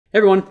Hey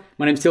everyone,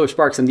 my name is Taylor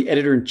Sparks. I'm the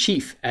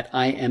editor-in-chief at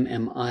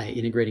IMMI,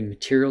 Integrating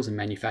Materials and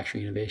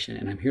Manufacturing Innovation,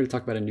 and I'm here to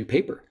talk about a new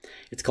paper.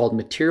 It's called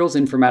Materials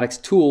Informatics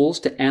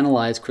Tools to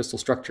Analyze Crystal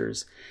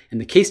Structures.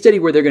 And the case study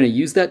where they're going to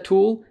use that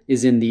tool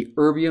is in the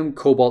Erbium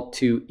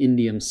cobalt-2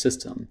 indium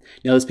system.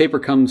 Now this paper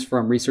comes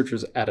from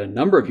researchers at a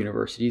number of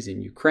universities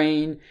in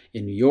Ukraine,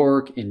 in New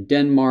York, in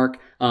Denmark.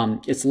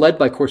 It's led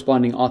by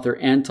corresponding author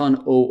Anton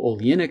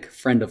Oliynyk,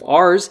 friend of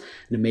ours,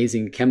 an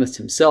amazing chemist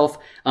himself.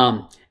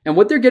 And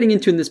what they're getting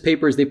into in this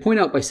paper is they point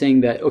out by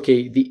saying that,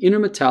 okay, the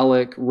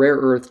intermetallic, rare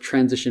earth,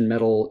 transition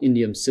metal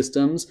indium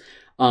systems,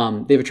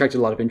 they've attracted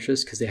a lot of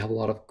interest because they have a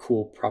lot of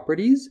cool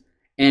properties.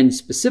 And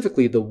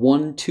specifically, the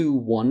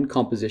 1-2-1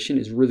 composition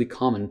is really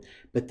common,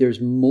 but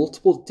there's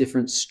multiple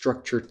different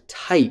structure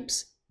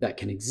types that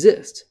can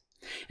exist.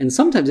 And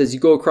sometimes as you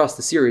go across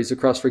the series,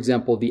 for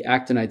example, the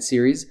actinide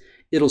series,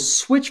 it'll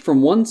switch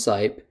from one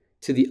type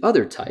to the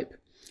other type.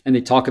 And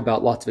they talk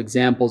about lots of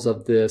examples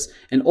of this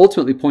and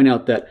ultimately point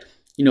out that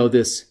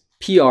this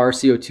PR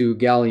CO2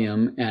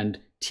 gallium and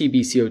TB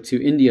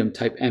CO2 indium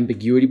type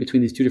ambiguity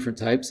between these two different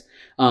types.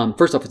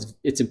 First off,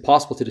 it's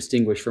impossible to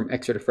distinguish from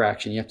X-ray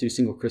diffraction. You have to do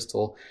single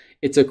crystal.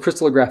 It's a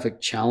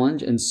crystallographic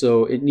challenge, and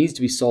so it needs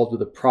to be solved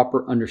with a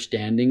proper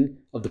understanding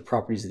of the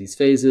properties of these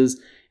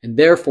phases. And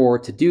therefore,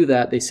 to do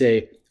that, they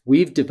say,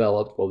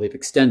 they've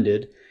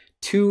extended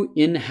 2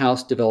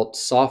 in-house developed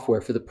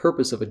software for the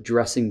purpose of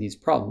addressing these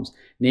problems.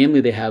 Namely,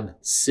 they have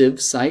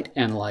CIF site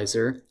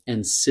analyzer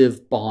and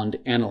CIF bond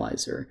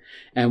analyzer.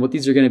 And what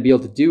these are going to be able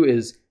to do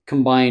is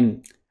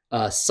combine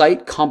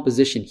site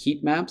composition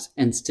heat maps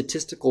and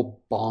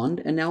statistical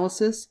bond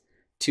analysis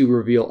to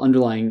reveal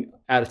underlying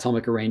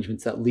atomic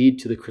arrangements that lead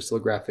to the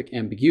crystallographic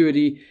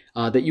ambiguity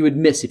that you would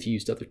miss if you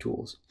used other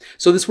tools.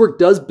 So this work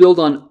does build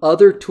on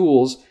other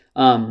tools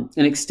and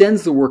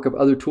extends the work of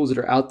other tools that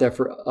are out there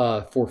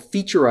for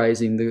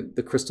featurizing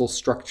the crystal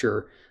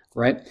structure,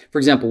 right? For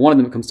example, one of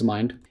them that comes to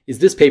mind is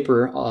this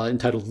paper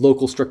entitled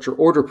Local Structure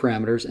Order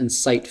Parameters and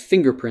Site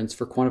Fingerprints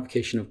for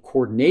Quantification of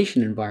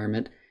Coordination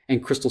Environment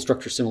and Crystal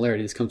Structure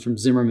Similarity. This comes from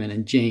Zimmerman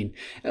and Jane.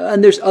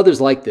 And there's others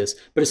like this.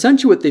 But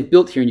essentially what they've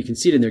built here, and you can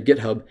see it in their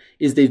GitHub,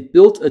 is they've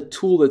built a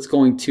tool that's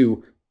going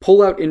to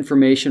pull out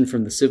information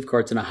from the CIF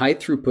cards in a high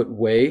throughput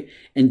way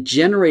and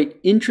generate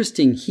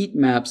interesting heat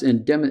maps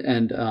and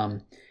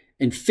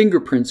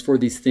fingerprints for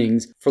these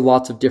things for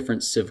lots of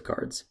different CIF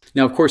cards.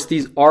 Now, of course,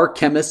 these are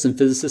chemists and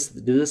physicists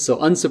that did this. So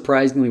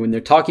unsurprisingly, when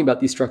they're talking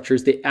about these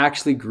structures, they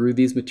actually grew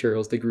these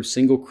materials. They grew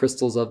single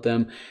crystals of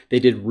them.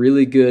 They did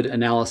really good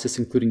analysis,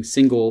 including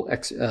single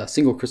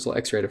crystal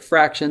X-ray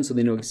diffraction. So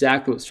they know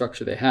exactly what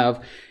structure they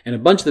have. And a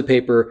bunch of the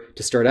paper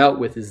to start out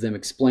with is them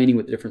explaining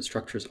what the different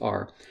structures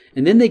are.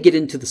 And then they get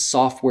into the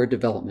software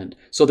development.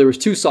 So there was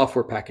 2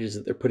 software packages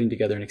that they're putting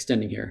together and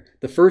extending here.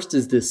 The first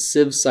is this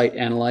CIF site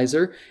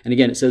analyzer. And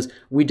again, it says,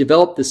 we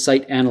developed this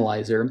site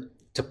analyzer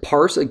to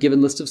parse a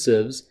given list of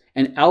CIVs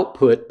and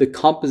output the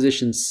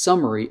composition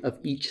summary of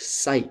each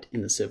site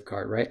in the CIV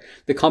card, right?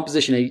 The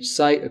composition of each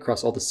site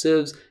across all the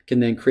CIVs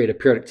can then create a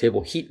periodic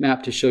table heat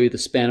map to show you the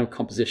span of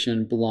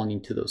composition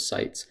belonging to those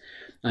sites.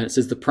 And it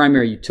says the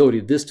primary utility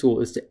of this tool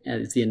is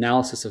the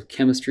analysis of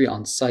chemistry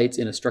on sites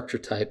in a structure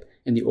type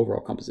and the overall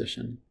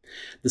composition.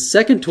 The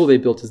second tool they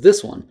built is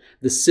this one,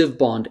 the CIV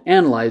bond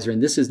analyzer,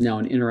 and this is now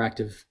an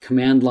interactive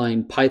command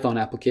line Python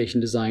application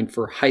designed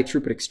for high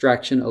throughput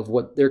extraction of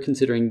what they're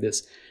considering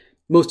this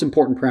most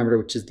important parameter,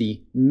 which is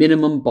the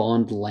minimum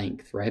bond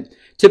length, right?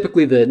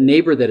 Typically, the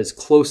neighbor that is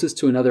closest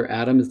to another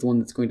atom is the one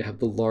that's going to have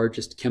the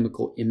largest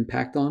chemical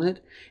impact on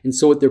it. And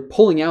so what they're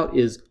pulling out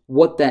is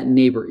what that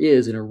neighbor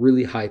is in a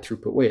really high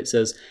throughput way. It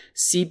says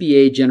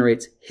CBA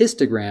generates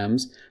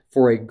histograms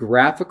for a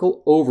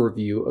graphical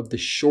overview of the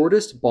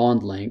shortest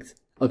bond length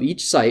of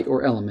each site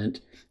or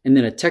element, and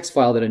then a text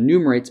file that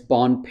enumerates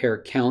bond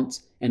pair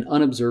counts and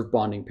unobserved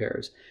bonding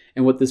pairs.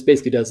 And what this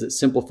basically does is it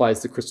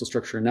simplifies the crystal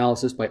structure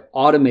analysis by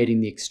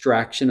automating the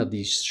extraction of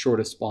these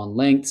shortest bond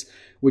lengths,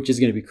 which is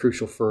going to be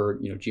crucial for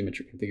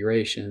geometric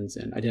configurations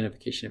and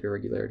identification of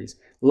irregularities.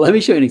 Let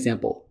me show you an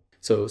example.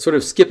 So sort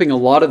of skipping a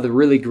lot of the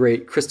really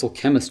great crystal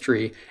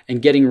chemistry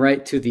and getting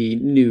right to the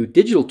new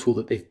digital tool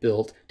that they've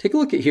built, take a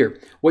look at here.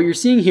 What you're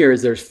seeing here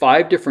is there's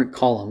 5 different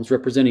columns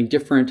representing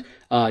different,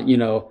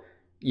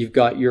 you've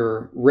got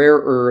your rare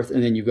earth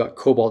and then you've got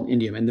cobalt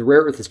and indium. And the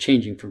rare earth is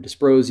changing from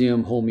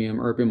dysprosium, holmium,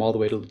 erbium, all the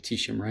way to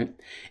lutetium, right?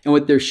 And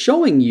what they're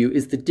showing you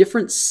is the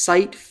different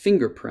site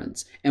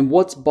fingerprints and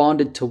what's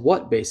bonded to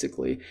what,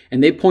 basically.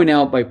 And they point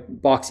out by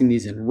boxing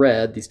these in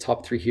red, these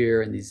top 3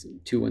 here and these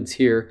 2 ones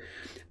here,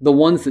 the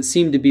ones that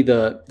seem to be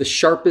the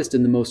sharpest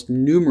and the most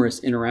numerous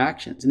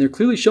interactions. And they're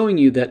clearly showing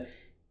you that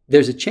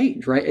there's a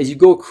change, right? As you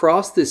go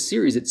across this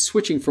series, it's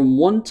switching from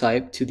one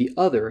type to the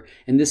other.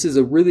 And this is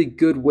a really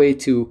good way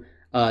to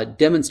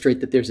demonstrate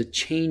that there's a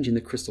change in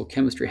the crystal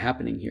chemistry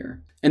happening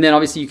here. And then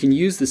obviously you can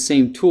use the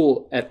same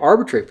tool at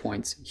arbitrary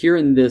points. Here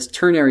in this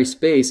ternary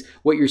space,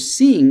 what you're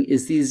seeing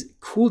is these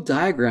cool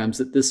diagrams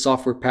that this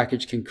software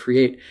package can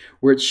create,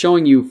 where it's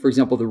showing you, for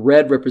example, the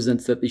red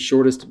represents that the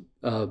shortest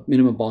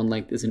minimum bond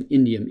length is an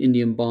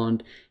indium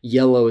bond,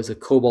 yellow is a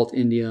cobalt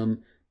indium,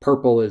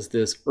 Purple is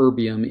this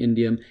erbium,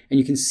 indium, and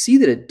you can see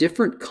that at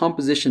different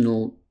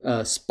compositional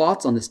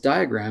spots on this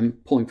diagram,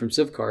 pulling from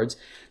CIF cards,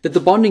 that the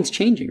bonding's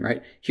changing,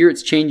 right? Here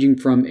it's changing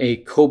from a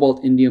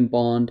cobalt indium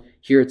bond,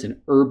 here it's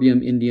an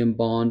erbium indium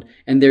bond,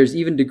 and there's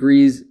even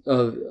degrees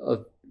of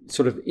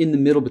sort of in the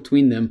middle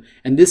between them,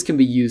 and this can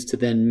be used to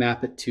then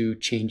map it to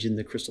change in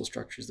the crystal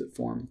structures that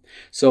form.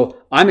 So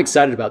I'm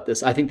excited about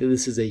this. I think that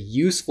this is a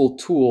useful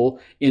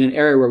tool in an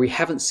area where we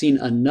haven't seen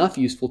enough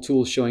useful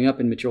tools showing up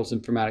in materials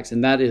informatics,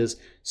 and that is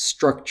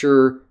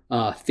structure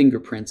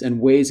fingerprints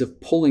and ways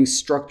of pulling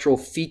structural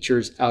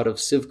features out of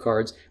CIF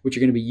cards, which are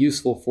going to be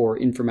useful for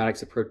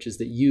informatics approaches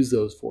that use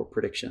those for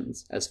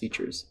predictions as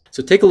features.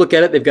 So take a look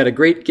at it. They've got a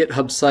great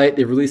GitHub site.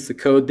 They've released the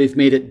code. They've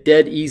made it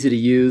dead easy to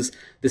use.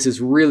 This is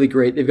really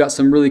great. They've got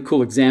some really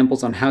cool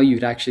examples on how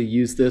you'd actually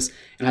use this,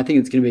 and I think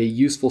it's going to be a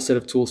useful set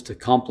of tools to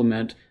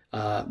complement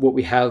what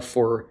we have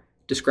for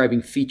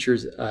describing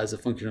features as a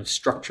function of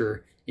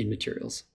structure in materials.